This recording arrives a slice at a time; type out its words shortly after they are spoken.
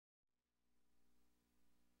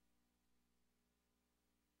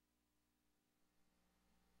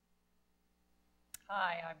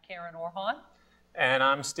Hi, I'm Karen Orhon. And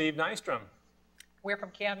I'm Steve Nystrom. We're from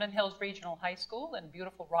Camden Hills Regional High School in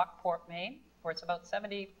beautiful Rockport, Maine, where it's about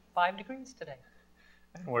 75 degrees today.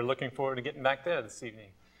 And we're looking forward to getting back there this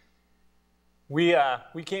evening. We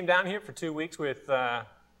came down here for 2 weeks with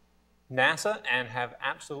NASA and have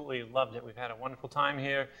absolutely loved it. We've had a wonderful time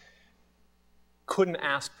here. Couldn't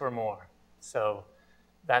ask for more. So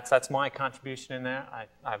that's my contribution in there.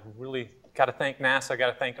 I've really got to thank NASA, got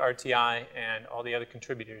to thank RTI and all the other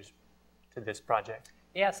contributors to this project.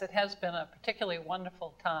 Yes, it has been a particularly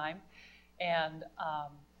wonderful time. And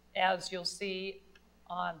as you'll see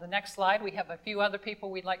on the next slide, we have a few other people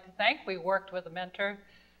we'd like to thank. We worked with a mentor,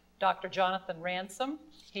 Dr. Jonathan Ransom.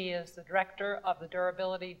 He is the director of the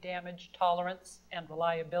Durability, Damage, Tolerance, and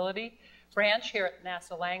Reliability branch here at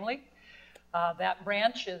NASA Langley. That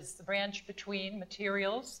branch is the branch between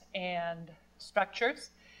materials and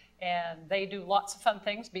structures. And they do lots of fun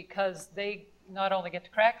things because they not only get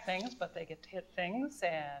to crack things, but they get to hit things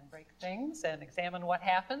and break things and examine what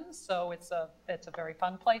happens. So it's a very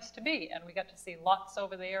fun place to be. And we got to see lots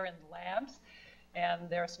over there in the labs. And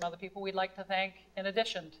there are some other people we'd like to thank in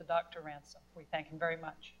addition to Dr. Ransom. We thank him very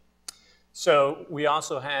much. So we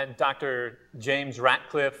also had Dr. James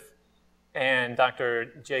Ratcliffe and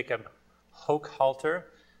Dr. Jacob Hochhalter,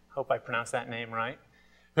 hope I pronounced that name right,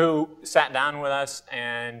 who sat down with us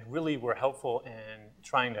and really were helpful in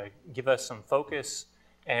trying to give us some focus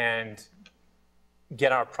and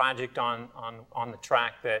get our project on the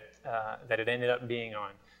track that it ended up being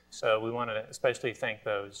on. So we want to especially thank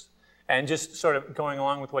those. And just sort of going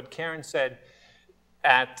along with what Karen said,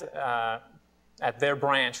 at their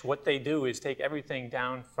branch, what they do is take everything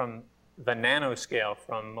down from the nanoscale,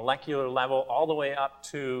 from molecular level all the way up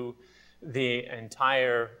to the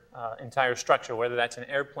entire structure, whether that's an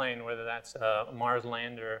airplane, whether that's a Mars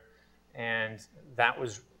lander, and that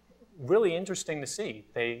was really interesting to see.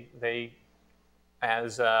 They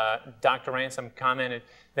as Dr. Ransom commented,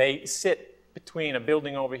 they sit between a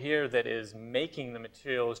building over here that is making the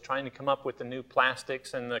materials, trying to come up with the new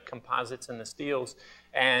plastics and the composites and the steels,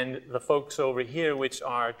 and the folks over here which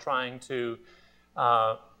are trying to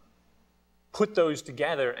put those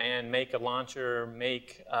together and make a launcher,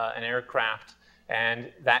 make an aircraft,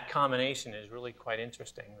 and that combination is really quite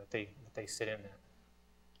interesting that they sit in there.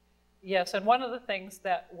 Yes, and one of the things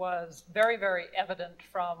that was very, very evident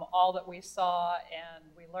from all that we saw and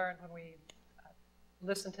we learned when we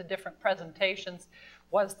listened to different presentations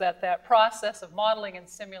was that process of modeling and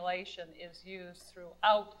simulation is used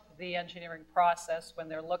throughout the engineering process when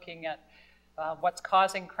they're looking at what's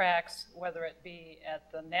causing cracks, whether it be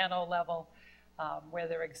at the nano level, where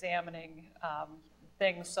they're examining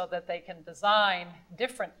things so that they can design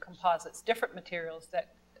different composites, different materials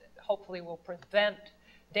that hopefully will prevent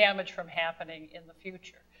damage from happening in the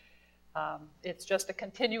future. It's just a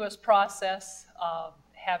continuous process of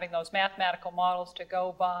having those mathematical models to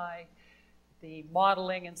go by, the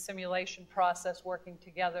modeling and simulation process working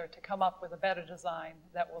together to come up with a better design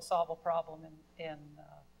that will solve a problem in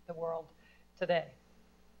the world today.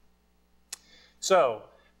 So,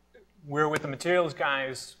 we're with the materials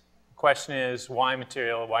guys. The question is, why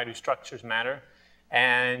material? Why do structures matter?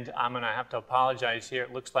 And I'm going to have to apologize here.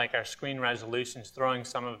 It looks like our screen resolution is throwing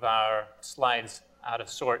some of our slides out of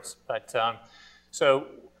sorts. But so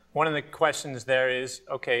one of the questions there is,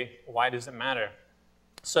 okay, why does it matter?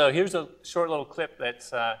 So here's a short little clip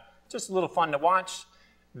that's just a little fun to watch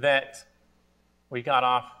that we got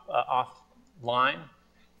offline.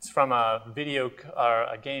 It's from a video or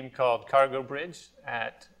a game called Cargo Bridge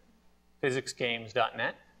at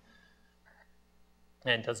physicsgames.net,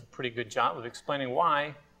 and does a pretty good job of explaining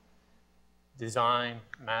why design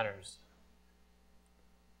matters.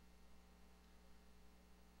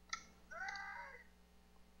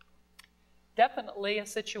 Definitely a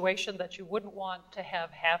situation that you wouldn't want to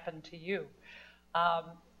have happen to you.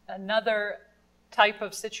 Another type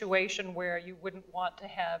of situation where you wouldn't want to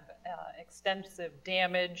have extensive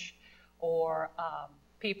damage or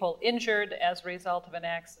people injured as a result of an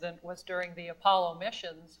accident was during the Apollo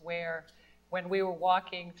missions, where when we were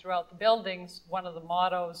walking throughout the buildings, one of the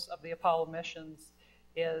mottos of the Apollo missions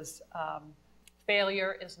is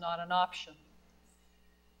failure is not an option,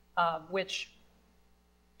 which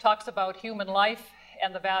talks about human life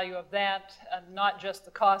and the value of that, and not just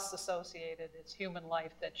the costs associated. It's human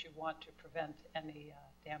life that you want to prevent any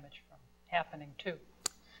damage from happening to.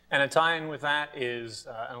 And a tie-in with that is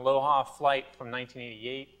an Aloha flight from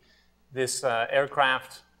 1988. This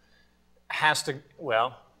aircraft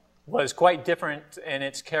was quite different in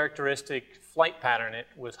its characteristic flight pattern. It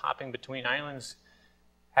was hopping between islands,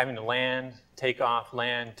 having to land, take off,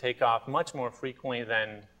 much more frequently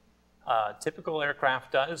than typical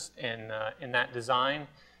aircraft does in that design.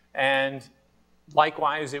 And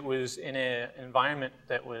likewise, it was in an environment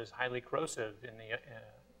that was highly corrosive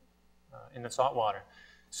in the salt water.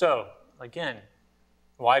 So again,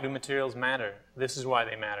 why do materials matter? This is why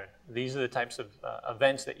they matter. These are the types of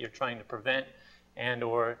events that you're trying to prevent and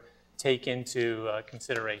or take into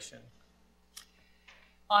consideration.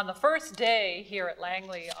 On the first day here at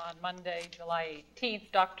Langley on Monday, July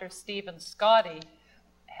 18th, Dr. Stephen Scotty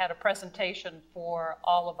had a presentation for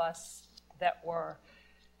all of us that were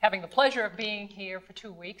having the pleasure of being here for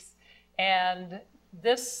 2 weeks. And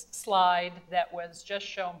this slide that was just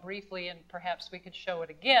shown briefly, and perhaps we could show it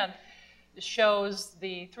again, shows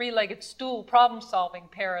the three-legged stool problem-solving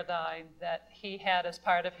paradigm that he had as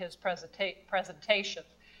part of his presentation.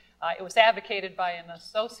 It was advocated by an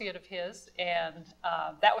associate of his, and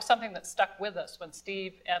that was something that stuck with us when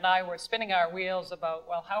Steve and I were spinning our wheels about,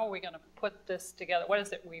 well, how are we going to put this together? What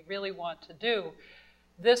is it we really want to do?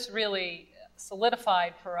 This really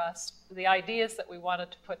solidified for us the ideas that we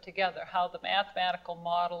wanted to put together, how the mathematical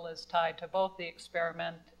model is tied to both the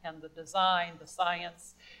experiment and the design, the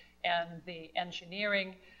science, and the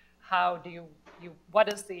engineering. How do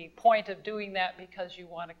what is the point of doing that? Because you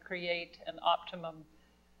want to create an optimum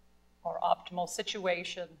or optimal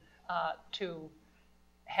situation to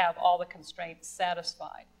have all the constraints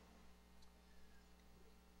satisfied.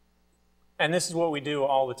 And this is what we do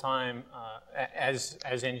all the time as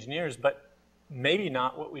engineers, but maybe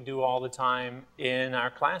not what we do all the time in our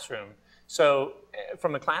classroom. So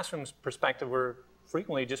from a classroom's perspective, we're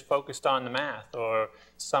frequently just focused on the math or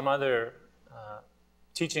some other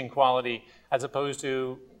teaching quality, as opposed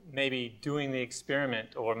to maybe doing the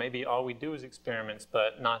experiment, or maybe all we do is experiments,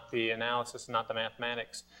 but not the analysis, not the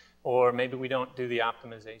mathematics, or maybe we don't do the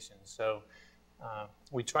optimization. So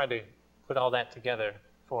we try to put all that together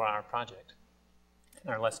for our project and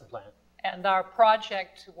our lesson plan. And our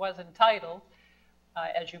project was entitled,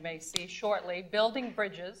 as you may see shortly, Building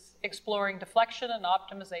Bridges, Exploring Deflection and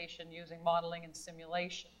Optimization Using Modeling and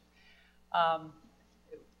Simulation.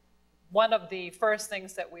 One of the first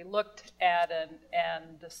things that we looked at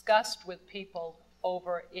and discussed with people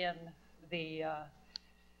over in the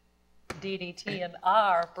DDT and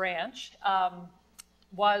R branch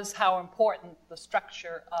was how important the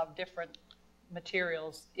structure of different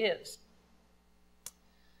materials is.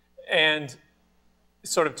 And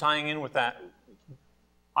sort of tying in with that,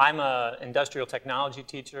 I'm an industrial technology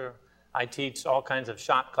teacher. I teach all kinds of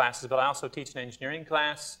shop classes, but I also teach an engineering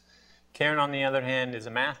class. Karen, on the other hand, is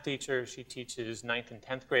a math teacher. She teaches 9th and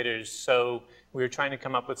 10th graders. So we were trying to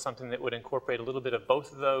come up with something that would incorporate a little bit of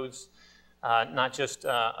both of those, not just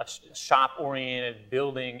a shop-oriented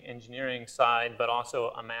building engineering side, but also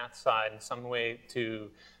a math side, and some way to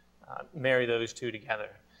marry those two together.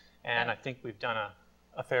 And I think we've done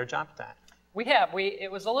a fair job at that. We have.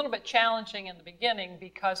 It was a little bit challenging in the beginning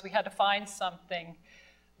because we had to find something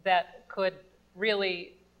that could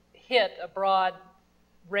really hit a broad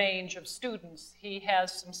range of students.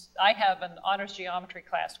 I have an honors geometry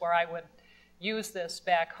class where I would use this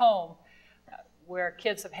back home, where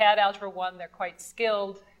kids have had Algebra 1, they're quite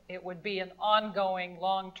skilled. It would be an ongoing,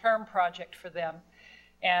 long-term project for them.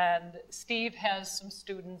 And Steve has some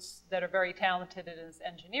students that are very talented in his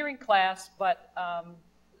engineering class, but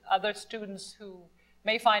other students who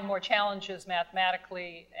may find more challenges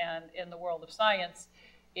mathematically and in the world of science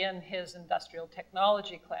in his industrial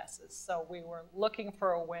technology classes. So we were looking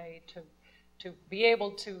for a way to be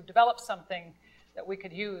able to develop something that we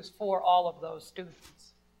could use for all of those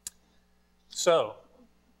students. So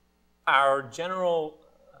our general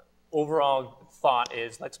overall thought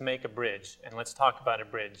is, let's make a bridge, and let's talk about a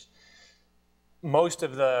bridge. Most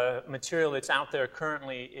of the material that's out there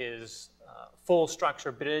currently is full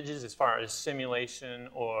structure bridges as far as simulation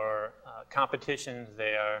or competitions.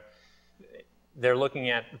 They're looking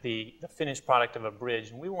at the finished product of a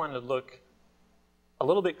bridge, and we wanted to look a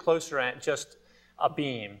little bit closer at just a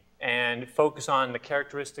beam and focus on the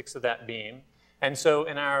characteristics of that beam. And so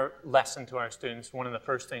in our lesson to our students, one of the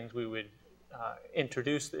first things we would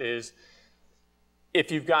introduce is,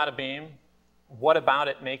 if you've got a beam, what about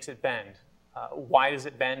it makes it bend? Why does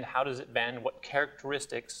it bend? How does it bend? What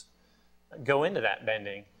characteristics go into that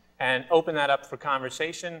bending? And open that up for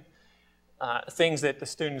conversation. Things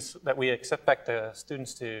that we expect the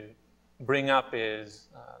students to bring up is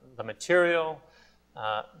the material,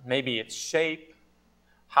 maybe its shape,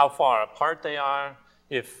 how far apart they are.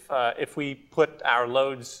 If we put our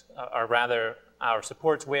loads, or rather our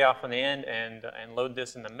supports way off on the end and load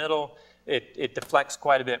this in the middle, it deflects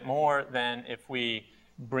quite a bit more than if we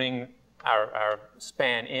bring our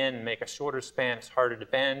span in and make a shorter span. It's harder to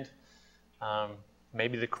bend.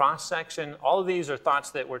 maybe the cross-section. All of these are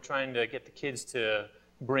thoughts that we're trying to get the kids to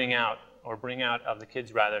bring out, or bring out of the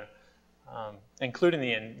kids rather, including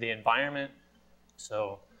the environment.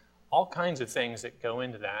 So all kinds of things that go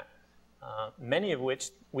into that, many of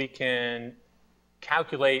which we can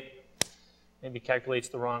calculate, maybe calculate's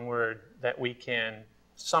the wrong word, that we can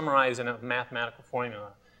summarize in a mathematical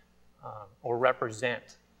formula or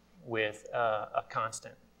represent with a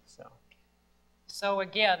constant. So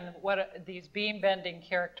again, what are these beam bending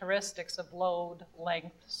characteristics of load,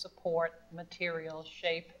 length, support, material,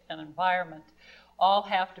 shape, and environment all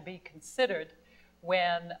have to be considered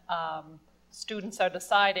when students are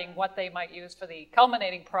deciding what they might use for the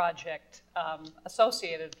culminating project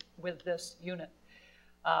associated with this unit.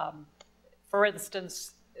 For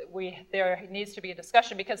instance, there needs to be a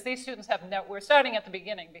discussion because these students have we're starting at the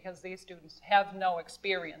beginning because these students have no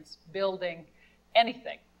experience building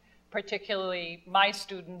anything. Particularly my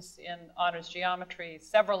students in honors geometry,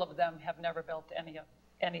 several of them have never built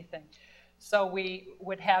anything. So we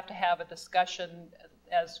would have to have a discussion,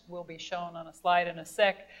 as will be shown on a slide in a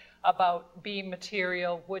sec, about beam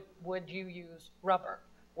material. Would you use rubber?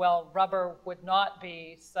 Well, rubber would not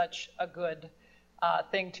be such a good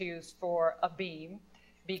thing to use for a beam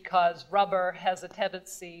because rubber has a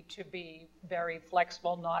tendency to be very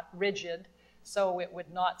flexible, not rigid. So it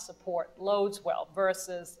would not support loads well,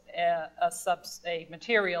 versus a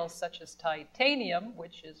material such as titanium,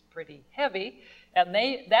 which is pretty heavy, and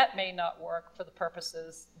that may not work for the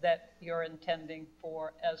purposes that you're intending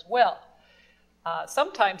for as well.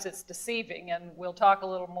 Sometimes it's deceiving, and we'll talk a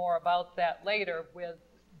little more about that later with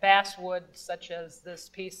basswood, such as this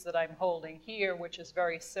piece that I'm holding here, which is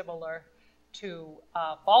very similar to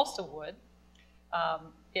balsa wood.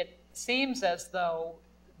 It seems as though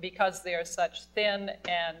because they are such thin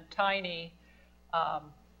and tiny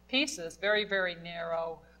pieces, very, very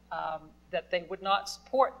narrow, that they would not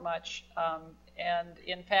support much. And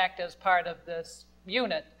in fact, as part of this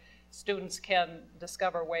unit, students can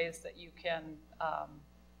discover ways that you can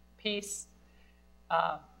piece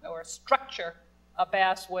or structure a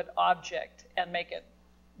basswood object and make it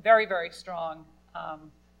very, very strong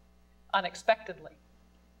unexpectedly.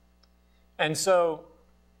 And so,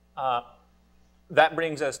 that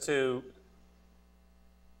brings us to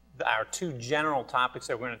our two general topics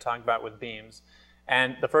that we're going to talk about with beams.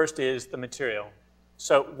 And the first is the material.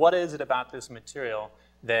 So what is it about this material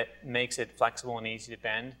that makes it flexible and easy to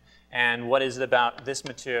bend? And what is it about this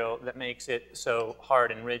material that makes it so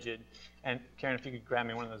hard and rigid? And Karen, if you could grab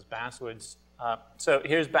me one of those basswoods. So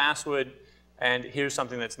here's basswood, and here's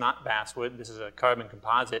something that's not basswood. This is a carbon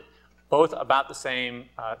composite, both about the same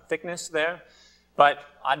thickness there. But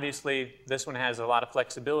obviously, this one has a lot of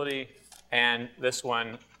flexibility, and this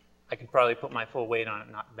one, I could probably put my full weight on it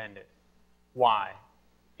and not bend it. Why?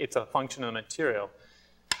 It's a function of the material,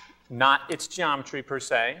 not its geometry per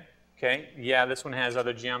se. Okay? Yeah, this one has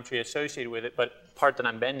other geometry associated with it, but the part that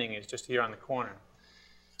I'm bending is just here on the corner.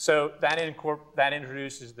 So that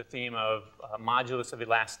introduces the theme of modulus of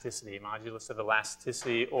elasticity. Modulus of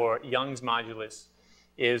elasticity, or Young's modulus,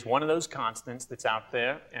 is one of those constants that's out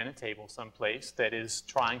there in a table someplace that is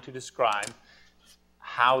trying to describe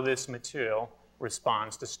how this material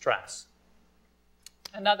responds to stress.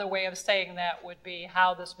 Another way of saying that would be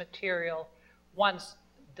how this material, once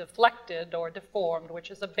deflected or deformed,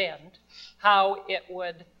 which is a bend, how it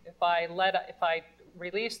would, if I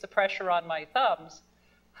release the pressure on my thumbs,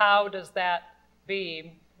 how does that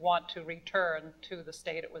beam want to return to the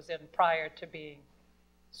state it was in prior to being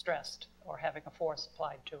stressed or having a force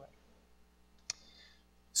applied to it?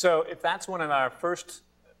 So if that's one of our first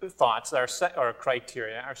thoughts, our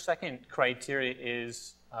criteria, our second criteria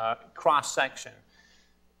is cross-section.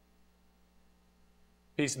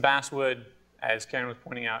 Piece of basswood, as Karen was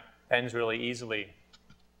pointing out, bends really easily.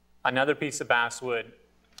 Another piece of basswood,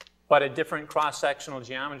 but a different cross-sectional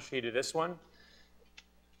geometry to this one,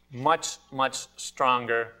 much, much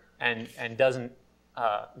stronger and doesn't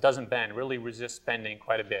bend, really resists bending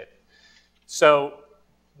quite a bit. So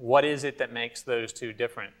what is it that makes those two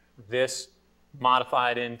different? This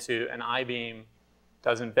modified into an I-beam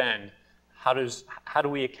doesn't bend. How do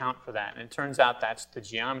we account for that? And it turns out that's the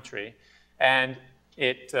geometry. And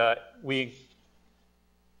we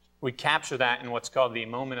capture that in what's called the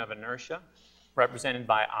moment of inertia, represented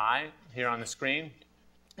by I here on the screen.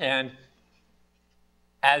 And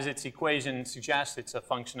as its equation suggests, it's a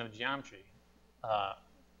function of geometry.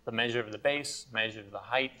 The measure of the base, measure of the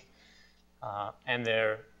height, and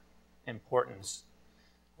their importance.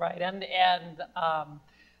 Right, and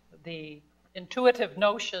the intuitive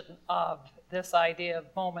notion of this idea of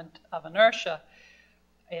moment of inertia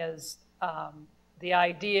is the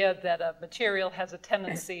idea that a material has a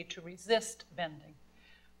tendency to resist bending.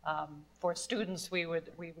 For students, we would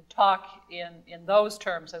talk in those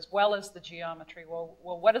terms as well as the geometry. Well,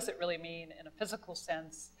 what does it really mean in a physical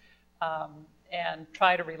sense? And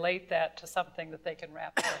try to relate that to something that they can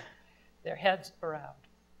wrap their heads around.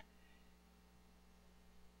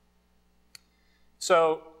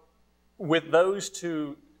 So with those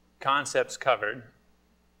two concepts covered,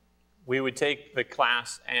 we would take the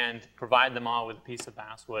class and provide them all with a piece of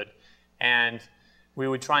basswood, and we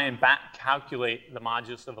would try and back calculate the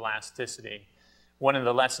modulus of elasticity. One of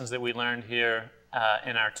the lessons that we learned here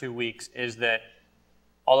in our 2 weeks is that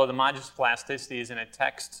although the modulus of elasticity is in a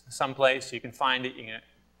text someplace, you can find it, you can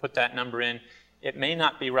put that number in, it may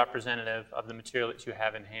not be representative of the material that you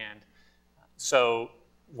have in hand. So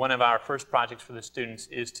one of our first projects for the students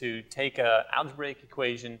is to take an algebraic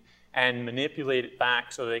equation and manipulate it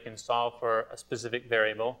back so they can solve for a specific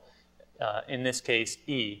variable, in this case,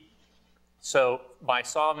 E. So by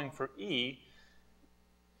solving for E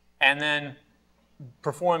and then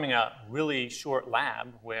performing a really short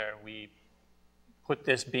lab where we put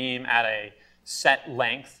this beam at a set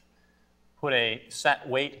length, put a set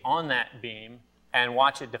weight on that beam, and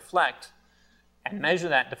watch it deflect and measure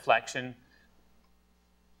that deflection,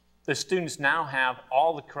 the students now have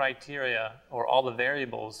all the criteria or all the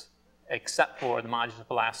variables except for the modulus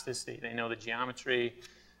of elasticity. They know the geometry,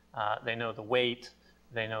 they know the weight,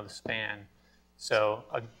 they know the span. So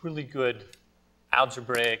a really good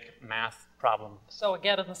algebraic math problem. So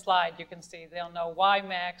again, in the slide, you can see they'll know y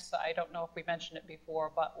max. I don't know if we mentioned it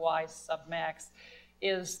before, but y sub max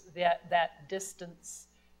is that distance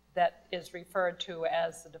that is referred to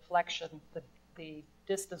as the deflection, the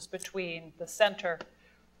distance between the center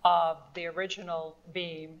of the original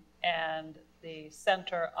beam and the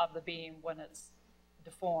center of the beam when it's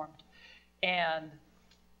deformed. And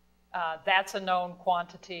that's a known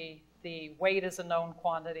quantity. The weight is a known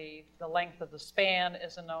quantity. The length of the span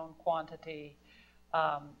is a known quantity.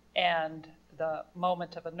 And the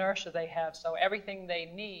moment of inertia they have. So everything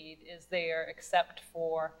they need is there except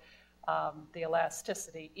for the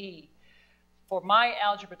elasticity, E. For my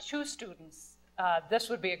Algebra II students, this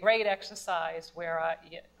would be a great exercise where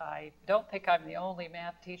I don't think I'm the only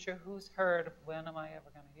math teacher who's heard, when am I ever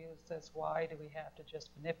going to use this? Why do we have to just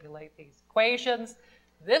manipulate these equations?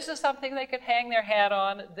 This is something they could hang their hat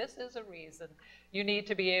on. This is a reason. You need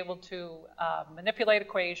to be able to manipulate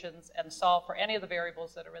equations and solve for any of the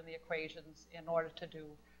variables that are in the equations in order to do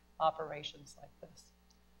operations like this.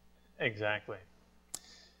 Exactly.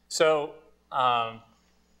 So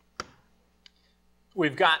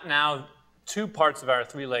we've got now 2 parts of our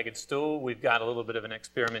 3-legged stool. We've got a little bit of an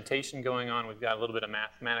experimentation going on. We've got a little bit of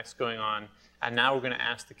mathematics going on. And now we're going to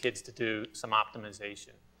ask the kids to do some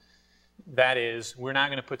optimization. That is, we're now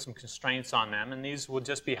going to put some constraints on them. And these will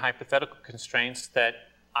just be hypothetical constraints that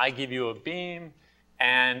I give you a beam,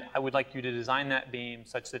 and I would like you to design that beam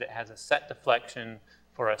such that it has a set deflection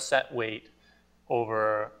for a set weight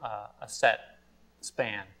over a set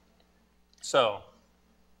span. So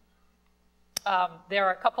there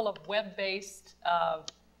are a couple of web-based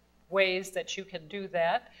ways that you can do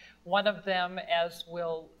that. One of them, as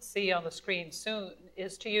we'll see on the screen soon,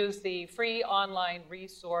 is to use the free online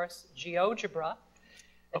resource GeoGebra.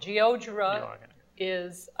 GeoGebra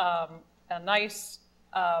is a nice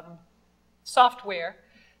software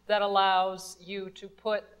that allows you to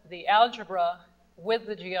put the algebra with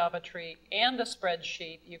the geometry and a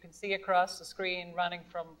spreadsheet. You can see across the screen, running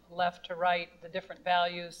from left to right, the different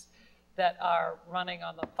values that are running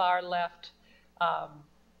on the far left.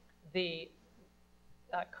 The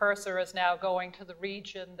cursor is now going to the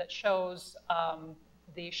region that shows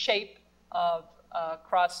the shape of a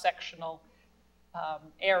cross-sectional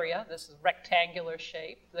area. This is rectangular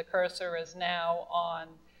shape. The cursor is now on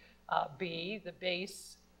B, the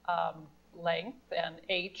base length, and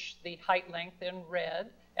H, the height length, in red.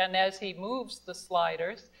 And as he moves the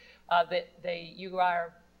sliders, you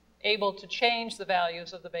are able to change the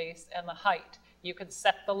values of the base and the height. You can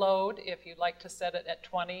set the load if you'd like to set it at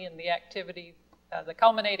 20, and the activity, the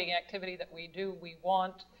culminating activity that we do, we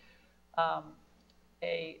want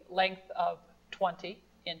a length of 20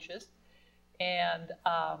 inches. And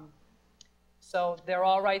so they're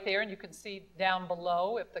all right there, and you can see down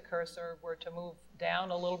below, if the cursor were to move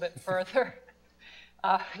down a little bit further,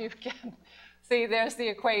 you can see there's the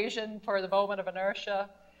equation for the moment of inertia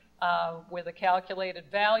with a calculated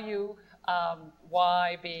value,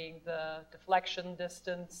 y being the deflection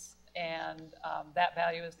distance, and that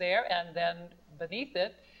value is there, and then beneath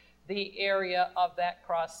it, the area of that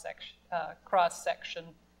cross-section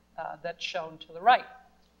that's shown to the right.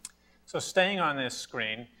 So staying on this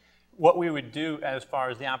screen, what we would do as far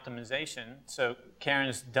as the optimization, so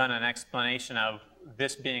Karen's done an explanation of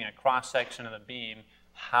this being a cross-section of the beam,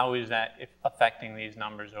 how is that affecting these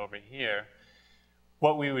numbers over here?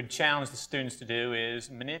 What we would challenge the students to do is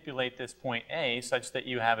manipulate this point A such that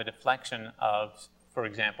you have a deflection of, for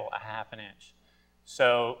example, a ½ inch.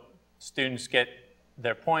 So students get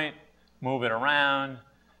their point, move it around,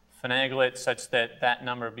 finagle it such that that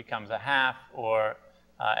number becomes a half or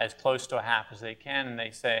as close to a half as they can, and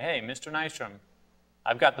they say, hey, Mr. Nystrom,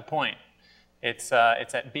 I've got the point. It's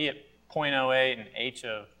at B at 0.08 and H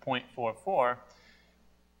of 0.44.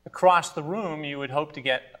 Across the room, you would hope to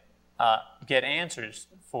get answers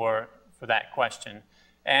for that question,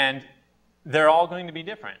 and they're all going to be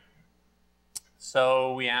different.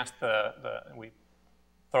 So we ask we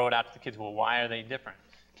throw it out to the kids, well, why are they different?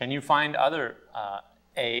 Can you find other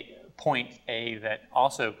point A that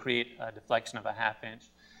also create a deflection of a ½ inch?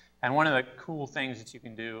 And one of the cool things that you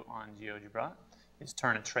can do on GeoGebra is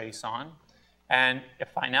turn a trace on. And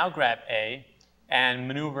if I now grab A and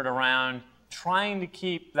maneuver it around, trying to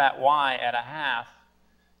keep that Y at a ½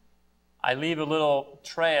 I leave a little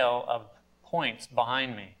trail of points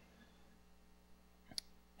behind me.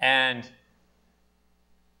 And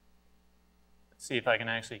let's see if I can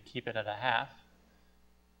actually keep it at a ½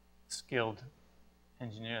 skilled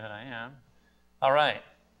engineer that I am. All right,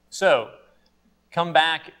 so come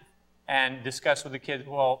back and discuss with the kids,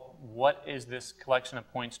 well, what is this collection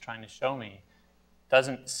of points trying to show me?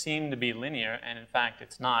 Doesn't seem to be linear, and in fact,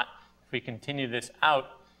 it's not. If we continue this out,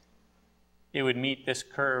 it would meet this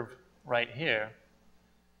curve right here.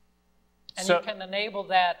 And so, you can enable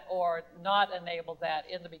that or not enable that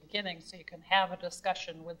in the beginning, so you can have a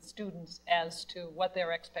discussion with students as to what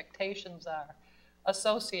their expectations are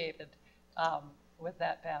associated with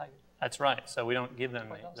that value. That's right. So we don't give them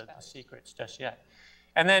the secrets just yet.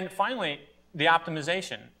 And then finally, the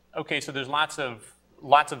optimization. Okay, so there's lots of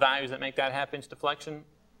values that make that ½ inch deflection.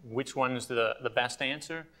 Which one is the best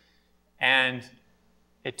answer? And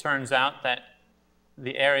it turns out that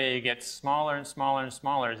the area gets smaller and smaller and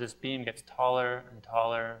smaller as this beam gets taller and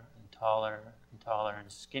taller and taller and taller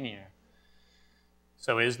and skinnier.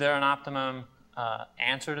 So is there an optimum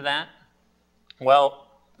answer to that? Well,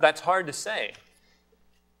 that's hard to say.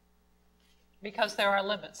 Because there are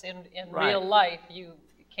limits. In Right. real life, you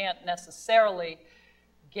can't necessarily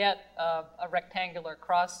get a rectangular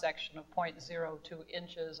cross-section of 0.02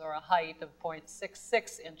 inches or a height of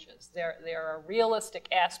 0.66 inches. There are realistic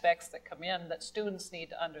aspects that come in that students need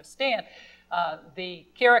to understand. The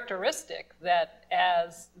characteristic that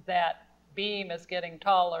as that beam is getting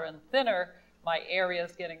taller and thinner, my area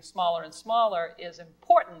is getting smaller and smaller is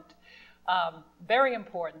important, very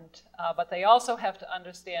important, but they also have to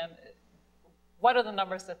understand what are the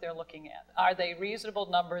numbers that they're looking at. Are they reasonable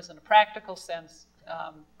numbers in a practical sense?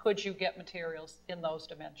 Could you get materials in those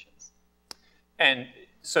dimensions? And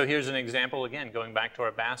so here's an example, again, going back to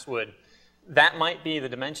our basswood. That might be the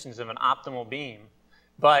dimensions of an optimal beam,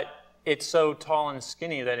 but it's so tall and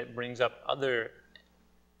skinny that it brings up other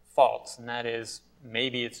faults, and that is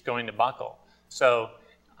maybe it's going to buckle. So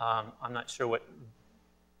I'm not sure what,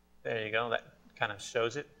 there you go, that kind of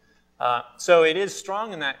shows it. So it is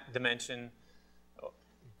strong in that dimension,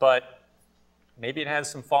 but maybe it has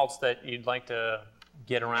some faults that you'd like to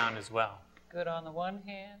get around as well. Good on the one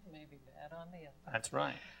hand, maybe bad on the other. That's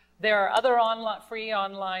right. There are other free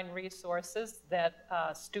online resources that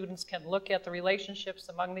students can look at the relationships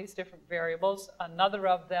among these different variables. Another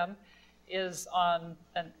of them is on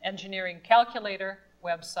an engineering calculator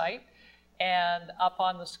website. And up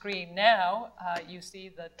on the screen now, you see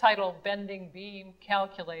the title Bending Beam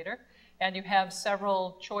Calculator. And you have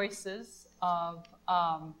several choices of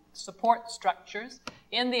support structures.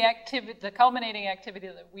 In the culminating activity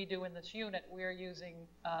that we do in this unit, we're using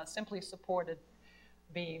simply supported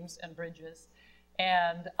beams and bridges.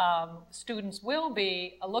 And students will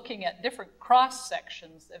be looking at different cross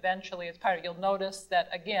sections eventually as part of it. You'll notice that,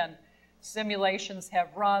 again, simulations have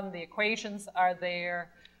run, the equations are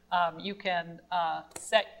there. You can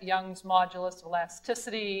set Young's modulus of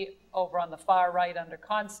elasticity over on the far right under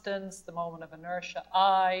constants, the moment of inertia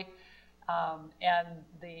I, and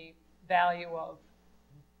the value of,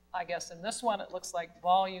 I guess in this one it looks like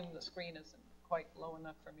volume. The screen isn't quite low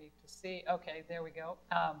enough for me to see. Okay, there we go.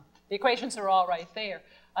 The equations are all right there.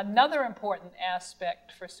 Another important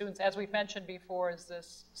aspect for students, as we've mentioned before, is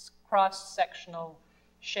this cross-sectional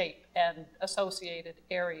shape and associated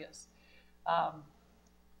areas.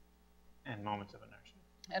 And moments of inertia.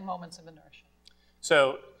 And moments of inertia.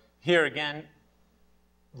 So here again,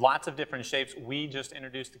 lots of different shapes. We just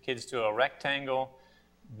introduced the kids to a rectangle,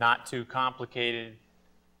 not too complicated,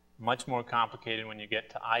 much more complicated when you get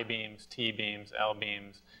to I-beams, T-beams,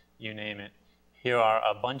 L-beams, you name it. Here are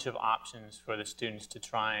a bunch of options for the students to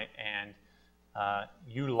try and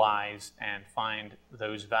utilize and find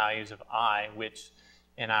those values of I, which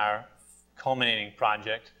in our culminating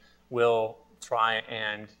project will try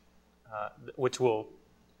and, which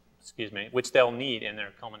they'll need in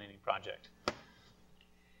their culminating project.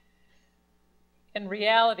 In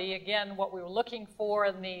reality, again, what we were looking for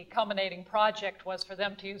in the culminating project was for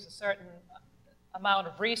them to use a certain amount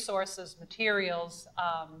of resources, materials,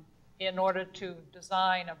 in order to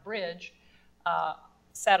design a bridge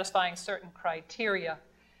satisfying certain criteria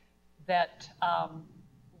that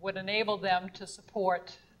would enable them to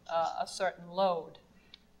support a certain load.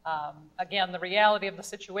 Again, the reality of the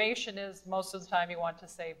situation is most of the time you want to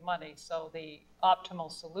save money, so the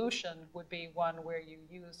optimal solution would be one where you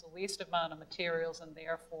use the least amount of materials and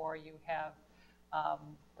therefore you have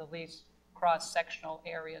the least cross-sectional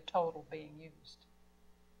area total being used.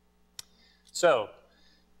 So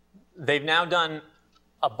they've now done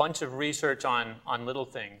a bunch of research on little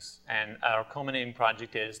things, and our culminating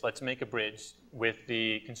project is let's make a bridge with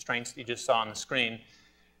the constraints that you just saw on the screen.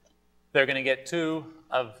 They're going to get 2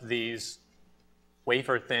 of these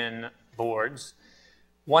wafer-thin boards,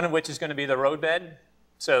 one of which is going to be the roadbed,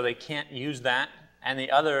 so they can't use that, and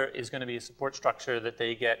the other is going to be a support structure that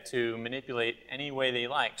they get to manipulate any way they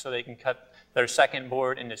like, so they can cut their second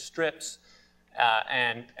board into strips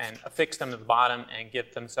and affix them to the bottom and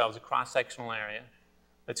give themselves a cross-sectional area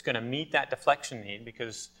that's going to meet that deflection need,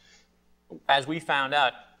 because as we found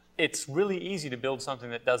out, it's really easy to build something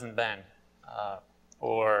that doesn't bend,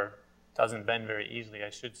 or doesn't bend very easily, I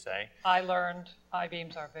should say. I learned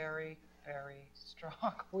I-beams are very, very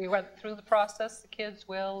strong. We went through the process, the kids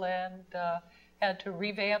will, and had to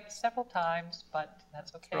revamp several times, but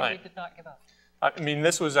that's okay. Right. We did not give up. I mean,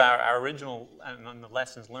 this was our original, and the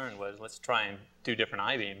lessons learned was let's try and do different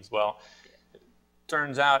I-beams. Well, it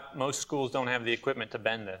turns out most schools don't have the equipment to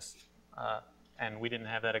bend this, and we didn't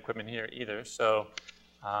have that equipment here either, so.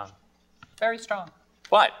 Very strong.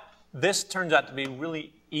 But this turns out to be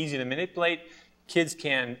really easy to manipulate. Kids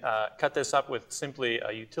can cut this up with simply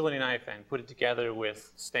a utility knife and put it together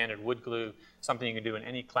with standard wood glue, something you can do in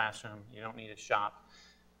any classroom. You don't need a shop.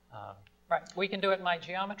 Right. We can do it in my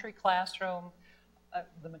geometry classroom.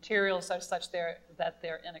 The materials are such that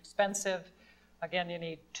they're inexpensive. Again, you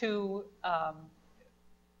need 2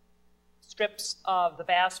 strips of the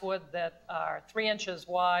basswood that are 3 inches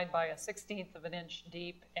wide by a 1/16 of an inch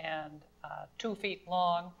deep and 2 feet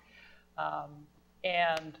long.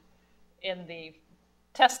 And in the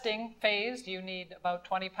testing phase, you need about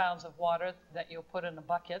 20 pounds of water that you'll put in a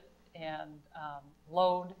bucket and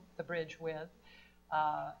load the bridge with.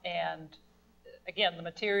 And again, the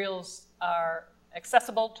materials are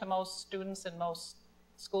accessible to most students in most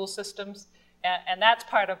school systems. And that's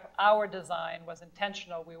part of our design, was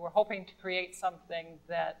intentional. We were hoping to create something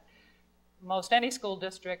that most any school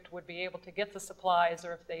district would be able to get the supplies,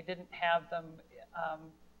 or if they didn't have them,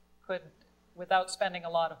 could, without spending a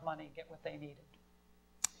lot of money, get what they needed.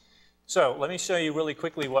 So let me show you really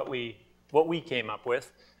quickly what we came up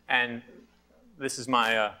with. And this is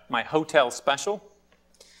my, my hotel special.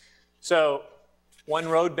 So 1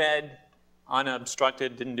 roadbed,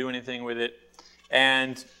 unobstructed, didn't do anything with it,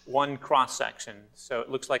 and 1 cross section. So it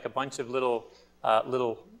looks like a bunch of little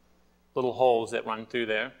holes that run through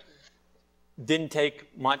there. Didn't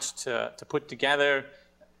take much to put together.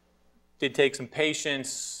 Did take some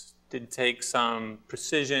patience, did take some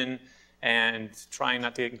precision, and trying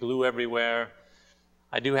not to get glue everywhere.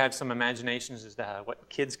 I do have some imaginations as to what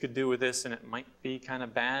kids could do with this, and it might be kind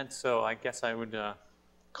of bad, so I guess I would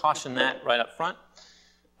caution that right up front.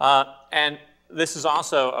 And this is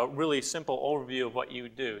also a really simple overview of what you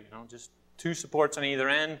would do. You know, just 2 supports on either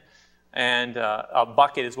end, and a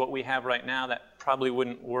bucket is what we have right now. That probably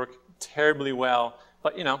wouldn't work terribly well,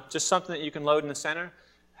 but you know, just something that you can load in the center,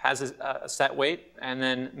 has a set weight, and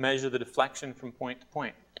then measure the deflection from point to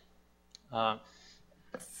point.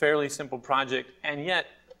 Fairly simple project, and yet,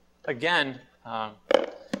 again,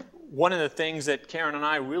 one of the things that Karen and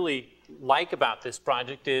I really like about this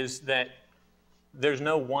project is that there's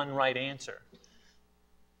no one right answer.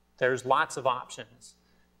 There's lots of options,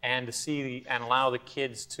 and to see and allow the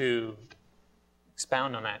kids to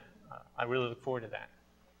expound on that, I really look forward to that.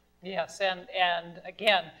 Yes, and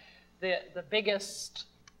again, the biggest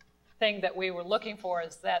thing that we were looking for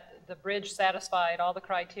is that the bridge satisfied all the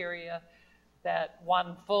criteria, that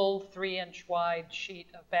 1 full 3-inch wide sheet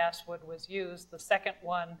of basswood was used. The second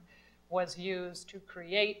one was used to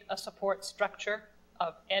create a support structure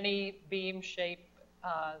of any beam shape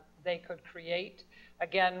they could create.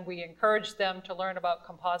 Again, we encourage them to learn about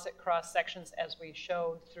composite cross-sections as we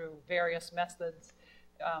showed through various methods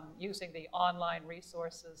using the online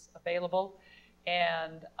resources available.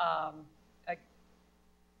 And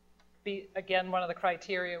again, one of the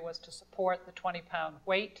criteria was to support the 20-pound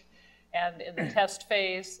weight. And in the test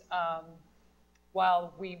phase,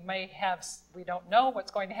 while we don't know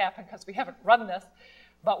what's going to happen because we haven't run this,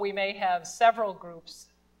 but we may have several groups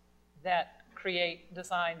that create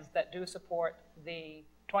designs that do support the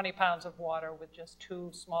 20 pounds of water with just 2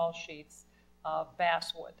 small sheets of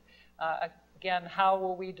basswood. Again, how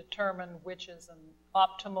will we determine which is an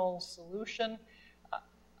optimal solution?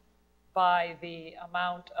 By the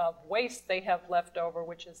amount of waste they have left over,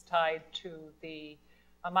 which is tied to the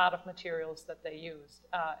amount of materials that they used.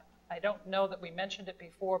 I don't know that we mentioned it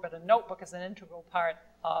before, but a notebook is an integral part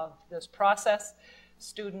of this process.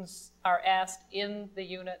 Students are asked in the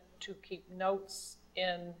unit to keep notes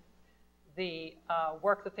in the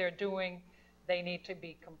work that they're doing. They need to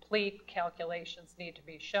be complete, calculations need to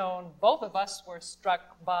be shown. Both of us were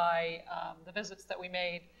struck by the visits that we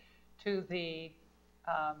made to the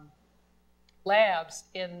labs,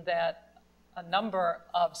 in that a number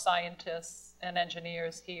of scientists and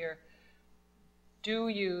engineers here do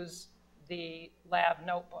use the lab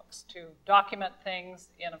notebooks to document things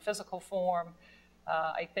in a physical form.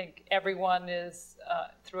 I think everyone is,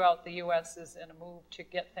 throughout the US, is in a move to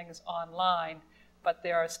get things online, but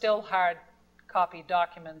there are still hard copy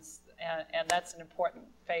documents, and that's an important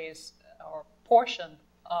phase or portion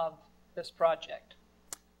of this project.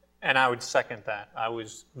 And I would second that. I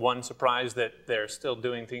was, 1, surprised that they're still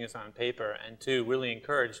doing things on paper, and 2, really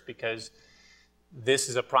encouraged, because this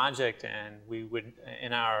is a project, and we would,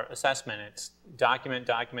 in our assessment, it's document,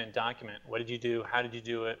 document, document. What did you do? How did you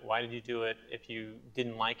do it? Why did you do it? If you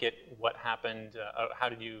didn't like it, what happened? How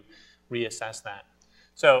did you reassess that?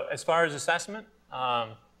 So as far as assessment,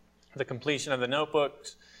 the completion of the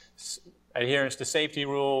notebooks, adherence to safety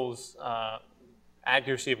rules,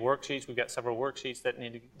 accuracy of worksheets. We've got several worksheets that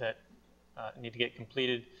need to get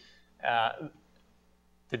completed.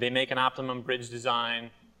 Did they make an optimum bridge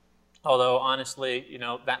design? Although honestly,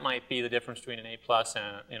 that might be the difference between an A+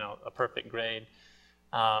 and a perfect grade.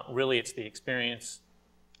 Really, it's the experience,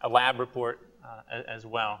 a lab report as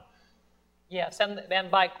well. Yes,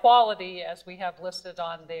 and by quality, as we have listed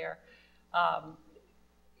on there,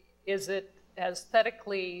 is it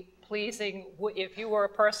aesthetically pleasing? If you were a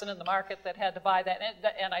person in the market that had to buy that,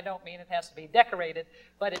 and I don't mean it has to be decorated,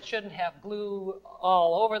 but it shouldn't have glue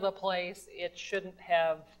all over the place. It shouldn't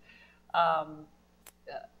have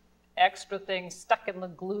extra things stuck in the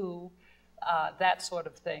glue, that sort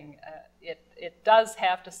of thing. It does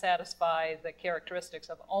have to satisfy the characteristics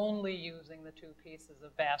of only using the 2 pieces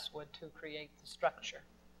of basswood to create the structure.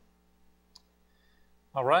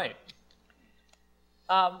 All right.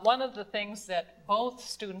 One of the things that both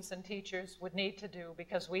students and teachers would need to do,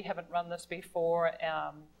 because we haven't run this before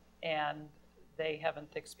and they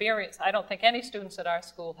haven't experienced, I don't think any students at our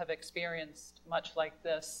school have experienced much like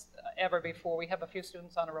this ever before. We have a few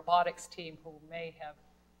students on a robotics team who may have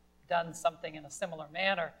done something in a similar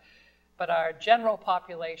manner, but our general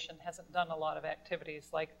population hasn't done a lot of activities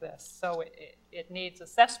like this. So it needs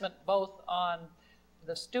assessment both on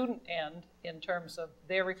the student end in terms of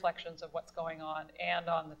their reflections of what's going on and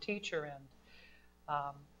on the teacher end.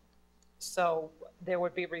 So there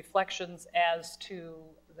would be reflections as to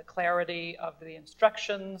the clarity of the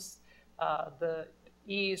instructions, the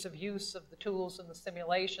ease of use of the tools and the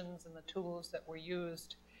simulations and the tools that were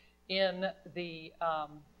used in the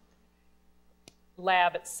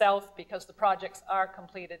lab itself, because the projects are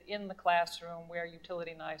completed in the classroom where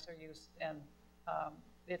utility knives are used, and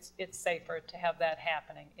it's safer to have that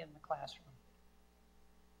happening in the classroom.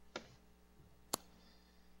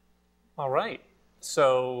 All right.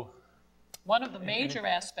 So one of the major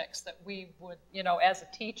aspects that we would, as a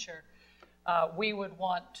teacher, we would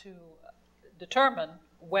want to determine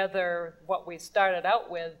whether what we started out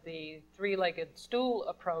with, the 3-legged stool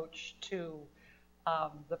approach to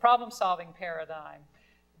the problem-solving paradigm,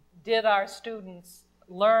 did our students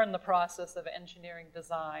learn the process of engineering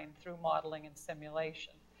design through modeling and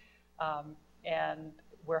simulation? And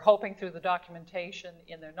we're hoping through the documentation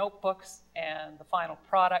in their notebooks and the final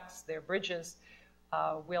products, their bridges,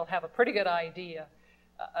 we'll have a pretty good idea,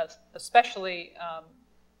 especially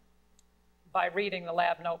by reading the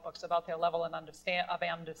lab notebooks, about their level of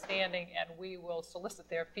understanding, and we will solicit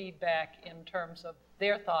their feedback in terms of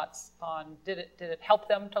their thoughts on did it help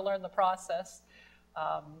them to learn the process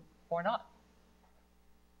or not.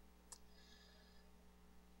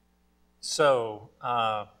 So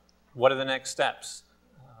what are the next steps?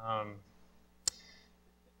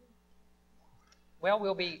 Well,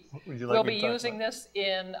 we'll be Would you like me to talk using about? this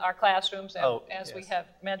in our classrooms, and Oh, as we yes. have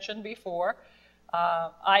mentioned before.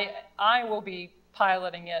 I will be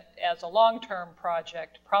piloting it as a long-term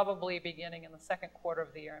project, probably beginning in the second quarter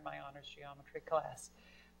of the year in my honors geometry class.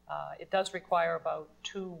 It does require about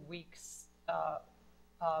 2 weeks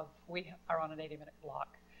we are on an 80-minute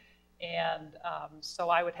block. And so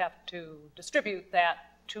I would have to distribute that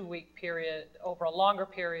 2-week period over a longer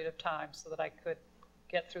period of time so that I could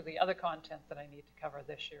get through the other content that I need to cover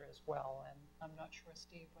this year as well. And I'm not sure,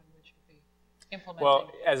 Steve, when would you be implementing?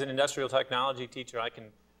 Well, as an industrial technology teacher, I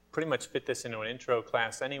can pretty much fit this into an intro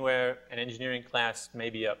class anywhere, an engineering class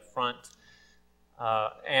maybe up front.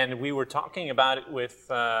 And we were talking about it with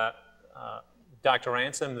Dr.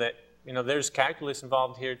 Ransom that, you know, there's calculus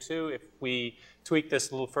involved here too. If we tweak this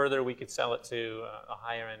a little further, we could sell it to a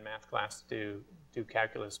higher end math class to do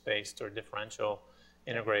calculus-based or differential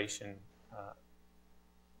integration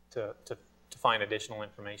to find additional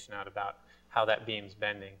information out about how that beam's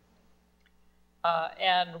bending.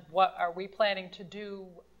 And what are we planning to do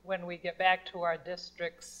when we get back to our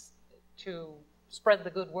districts to spread the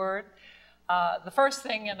good word? The first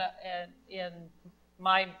thing in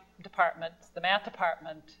my department, the math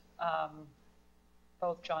department,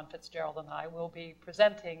 both John Fitzgerald and I will be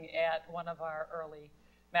presenting at one of our early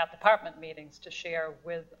math department meetings to share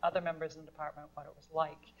with other members in the department what it was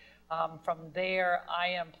like. From there, I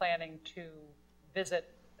am planning to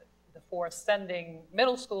visit the 4 sending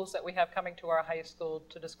middle schools that we have coming to our high school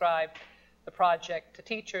to describe the project to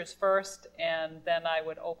teachers first, and then I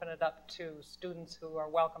would open it up to students who are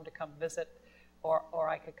welcome to come visit, or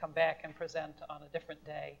I could come back and present on a different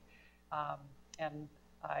day. And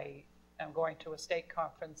I am going to a state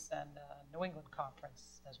conference and a New England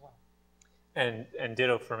conference as well. And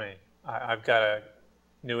ditto for me. I've got a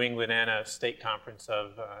New England and a state conference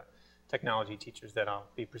of technology teachers that I'll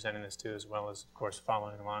be presenting this to, as well as, of course,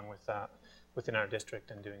 following along with within our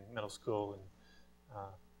district and doing middle school and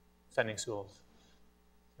sending schools.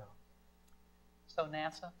 So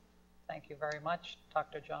NASA, thank you very much.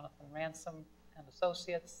 Dr. Jonathan Ransom and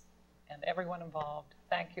Associates and everyone involved,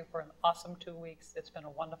 thank you for an awesome 2 weeks. It's been a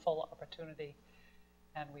wonderful opportunity,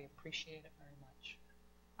 and we appreciate it very much.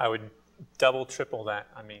 I would double, triple that.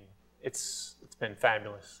 I mean, it's been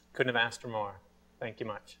fabulous. Couldn't have asked for more. Thank you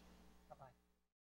much.